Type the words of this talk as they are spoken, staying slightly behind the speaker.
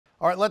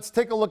All right, let's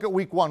take a look at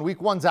week one.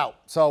 Week one's out.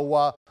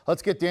 So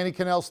let's get Danny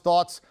Kanell's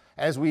thoughts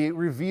as we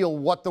reveal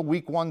what the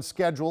week one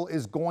schedule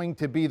is going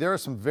to be. There are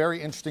some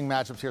very interesting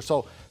matchups here.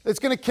 So it's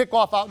going to kick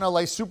off out in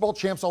LA. Super Bowl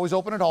champs always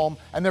open at home,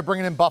 and they're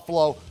bringing in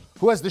Buffalo,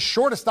 who has the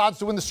shortest odds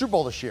to win the Super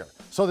Bowl this year.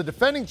 So the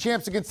defending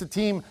champs against the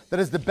team that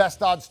has the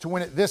best odds to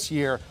win it this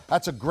year,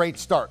 that's a great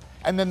start.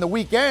 And then the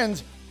week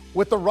ends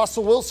with the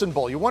Russell Wilson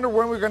Bowl. You wonder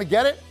when we're going to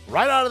get it?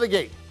 Right out of the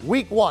gate.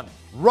 Week one,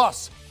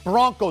 Russ,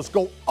 Broncos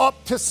go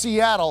up to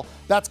Seattle.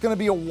 That's going to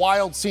be a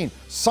wild scene.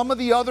 Some of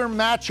the other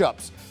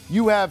matchups,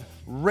 you have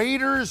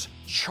Raiders,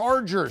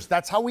 Chargers.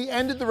 That's how we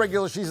ended the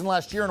regular season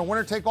last year in a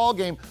winner-take-all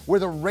game where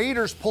the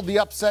Raiders pulled the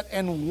upset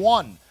and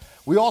won.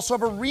 We also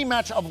have a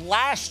rematch of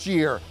last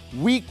year,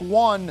 week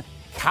one,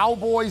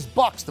 Cowboys,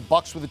 Bucks. The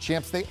Bucks were the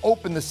champs. They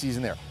opened the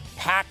season there.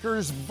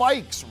 Packers,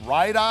 Vikes,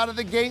 right out of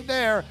the gate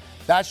there.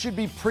 That should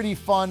be pretty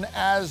fun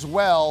as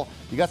well.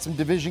 You got some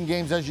division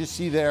games as you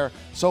see there.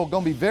 So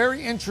going to be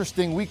very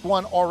interesting week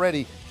one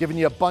already, giving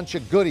you a bunch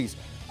of goodies.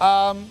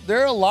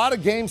 There are a lot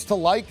of games to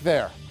like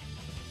there.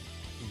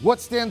 What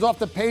stands off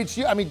the page?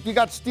 I mean, you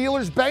got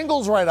Steelers,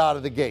 Bengals right out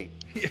of the gate.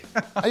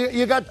 Yeah.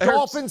 You got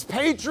Dolphins,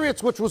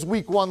 Patriots, which was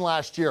week one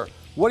last year.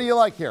 What do you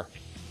like here?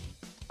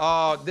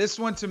 This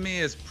one to me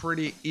is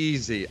pretty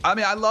easy. I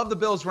mean, I love the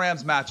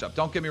Bills-Rams matchup.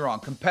 Don't get me wrong.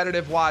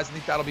 Competitive-wise, I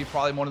think that'll be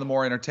probably one of the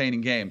more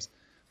entertaining games.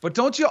 But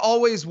don't you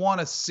always want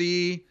to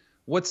see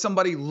what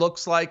somebody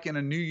looks like in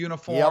a new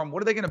uniform? Yep.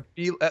 What are they going to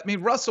be? I mean,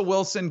 Russell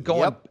Wilson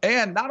going, yep.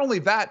 And not only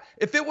that,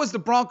 if it was the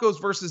Broncos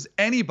versus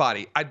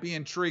anybody, I'd be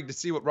intrigued to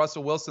see what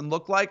Russell Wilson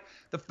looked like.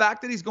 The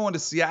fact that he's going to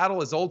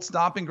Seattle, his old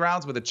stomping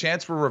grounds, with a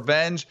chance for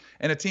revenge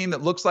and a team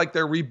that looks like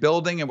they're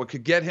rebuilding and what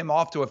could get him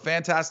off to a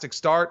fantastic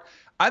start.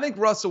 I think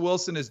Russell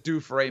Wilson is due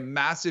for a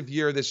massive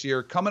year this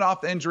year, coming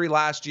off the injury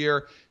last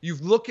year. You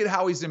look at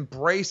how he's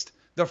embraced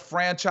the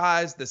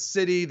franchise, the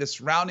city, the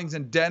surroundings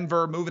in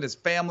Denver, moving his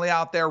family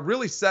out there,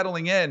 really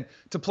settling in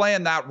to play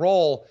in that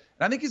role.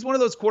 And I think he's one of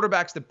those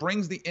quarterbacks that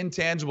brings the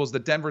intangibles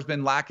that Denver's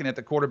been lacking at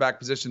the quarterback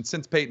position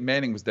since Peyton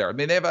Manning was there. I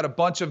mean, they've had a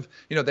bunch of,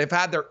 they've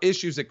had their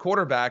issues at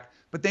quarterback,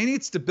 but they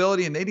need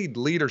stability and they need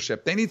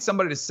leadership. They need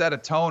somebody to set a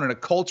tone and a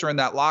culture in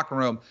that locker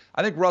room.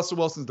 I think Russell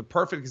Wilson's the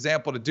perfect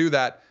example to do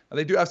that. Now,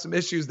 they do have some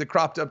issues that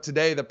cropped up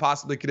today that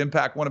possibly could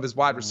impact one of his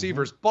wide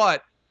receivers,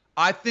 but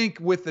I think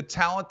with the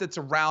talent that's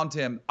around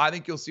him, I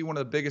think you'll see one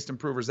of the biggest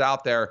improvers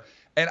out there.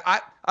 And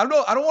I don't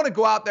know, I don't want to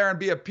go out there and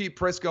be a Pete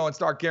Prisco and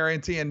start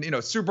guaranteeing,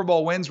 Super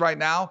Bowl wins right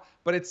now,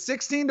 but it's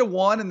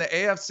 16-1 in the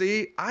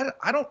AFC.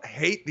 I don't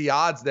hate the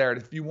odds there.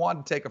 If you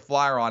want to take a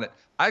flyer on it,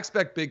 I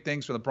expect big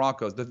things from the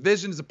Broncos. The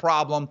division is a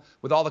problem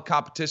with all the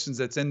competitions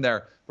that's in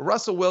there. But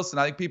Russell Wilson,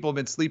 I think people have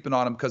been sleeping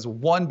on him because of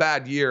one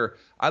bad year.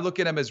 I look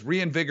at him as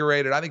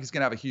reinvigorated. I think he's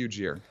going to have a huge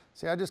year.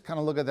 See, I just kind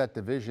of look at that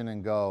division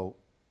and go,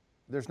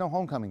 there's no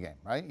homecoming game,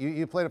 right?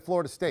 You played at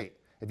Florida State.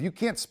 If you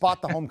can't spot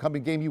the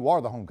homecoming game, you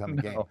are the homecoming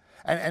game.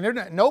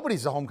 And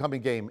nobody's a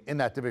homecoming game in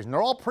that division.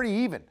 They're all pretty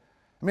even.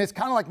 I mean, it's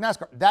kind of like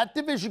NASCAR. That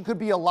division could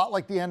be a lot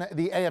like the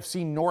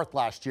AFC North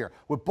last year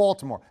with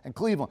Baltimore and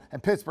Cleveland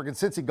and Pittsburgh and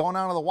Cincy going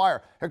down to the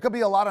wire. There could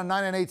be a lot of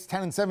 9-8s,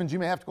 10-7s. You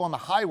may have to go on the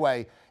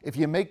highway if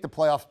you make the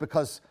playoffs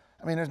because,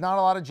 I mean, there's not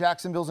a lot of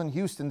Jacksonvilles and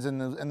Houstons in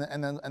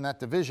that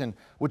division,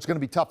 which is going to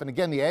be tough. And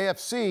again, the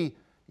AFC,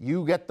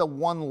 you get the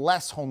one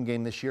less home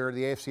game this year.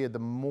 The AFC had the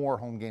more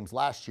home games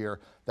last year.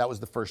 That was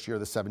the first year of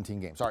the 17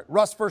 games. All right,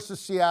 Russ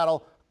versus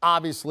Seattle,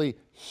 obviously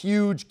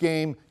huge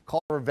game.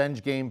 Call it a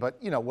revenge game,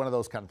 but, one of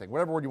those kind of things.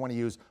 Whatever word you want to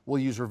use,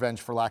 we'll use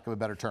revenge for lack of a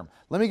better term.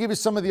 Let me give you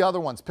some of the other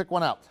ones. Pick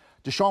one out.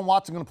 Deshaun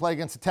Watson going to play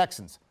against the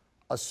Texans,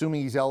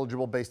 assuming he's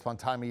eligible based upon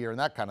time of year and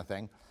that kind of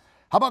thing.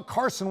 How about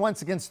Carson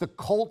Wentz against the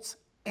Colts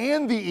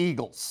and the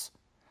Eagles?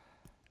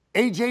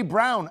 A.J.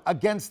 Brown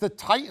against the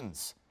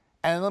Titans.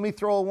 And let me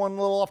throw one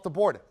little off the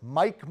board.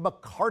 Mike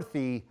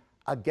McCarthy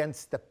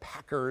against the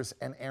Packers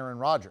and Aaron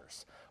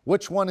Rodgers.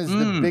 Which one is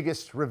the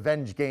biggest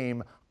revenge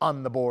game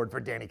on the board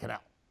for Danny Kanell?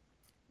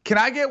 Can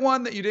I get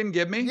one that you didn't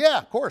give me? Yeah,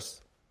 of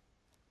course.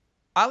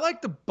 I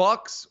like the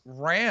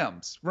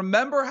Bucks-Rams.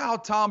 Remember how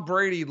Tom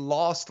Brady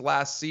lost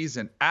last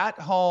season at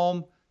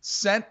home,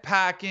 sent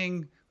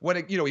packing,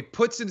 when he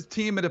puts his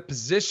team in a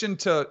position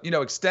to,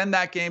 extend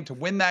that game, to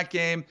win that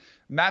game.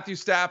 Matthew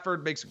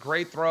Stafford makes a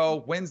great throw,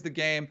 wins the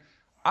game.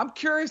 I'm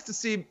curious to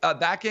see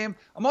that game.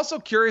 I'm also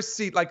curious to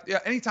see,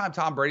 anytime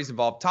Tom Brady's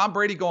involved, Tom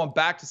Brady going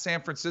back to San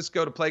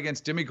Francisco to play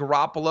against Jimmy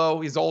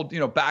Garoppolo, his old,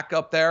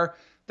 backup there.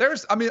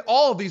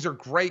 All of these are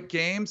great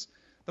games.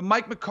 The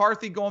Mike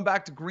McCarthy going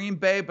back to Green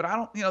Bay, but I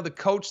don't, the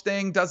coach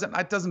thing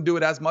doesn't do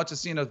it as much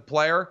as seeing a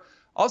player.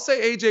 I'll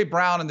say A.J.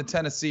 Brown in the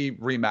Tennessee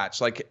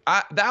rematch.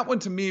 That one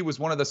to me was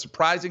one of the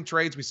surprising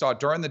trades we saw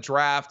during the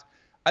draft.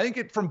 I think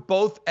it from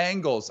both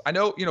angles. I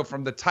know,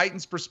 from the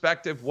Titans'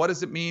 perspective, what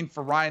does it mean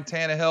for Ryan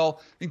Tannehill?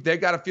 I think they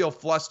got to feel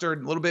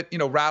flustered, a little bit,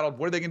 rattled.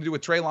 What are they going to do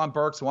with Treylon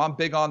Burks, who I'm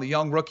big on, the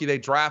young rookie they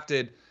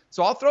drafted?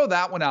 So I'll throw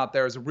that one out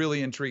there as a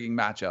really intriguing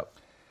matchup.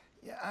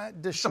 Yeah,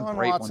 Deshaun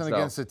Watson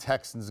against the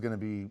Texans is going to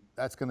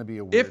be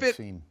a weird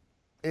scene.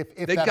 If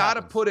they got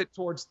to put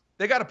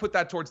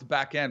that towards the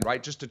back end,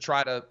 right? Just to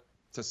try to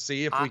to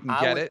see if we can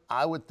get it?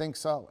 I would think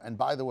so. And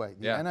by the way,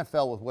 the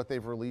NFL, with what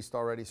they've released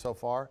already so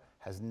far,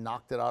 has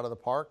knocked it out of the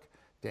park.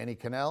 Danny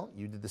Kanell,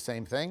 you did the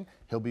same thing.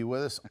 He'll be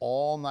with us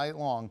all night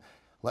long,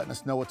 letting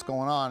us know what's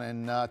going on.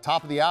 And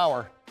top of the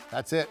hour,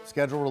 that's it,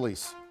 schedule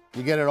release.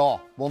 You get it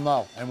all. We'll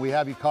know, and we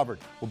have you covered.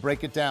 We'll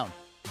break it down.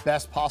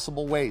 Best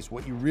possible ways,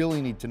 what you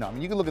really need to know. I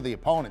mean, you can look at the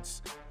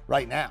opponents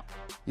right now.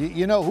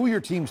 You know who your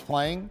team's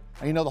playing,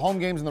 and you know the home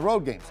games and the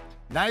road games.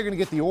 Now you're going to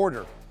get the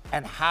order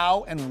and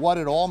how and what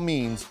it all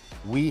means.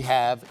 We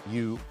have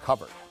you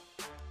covered.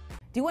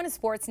 Do you want a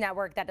sports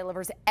network that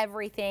delivers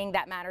everything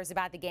that matters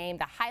about the game?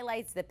 The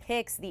highlights, the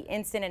picks, the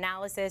instant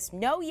analysis,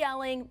 no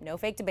yelling, no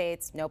fake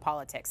debates, no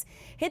politics.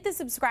 Hit the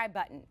subscribe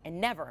button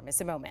and never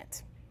miss a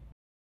moment.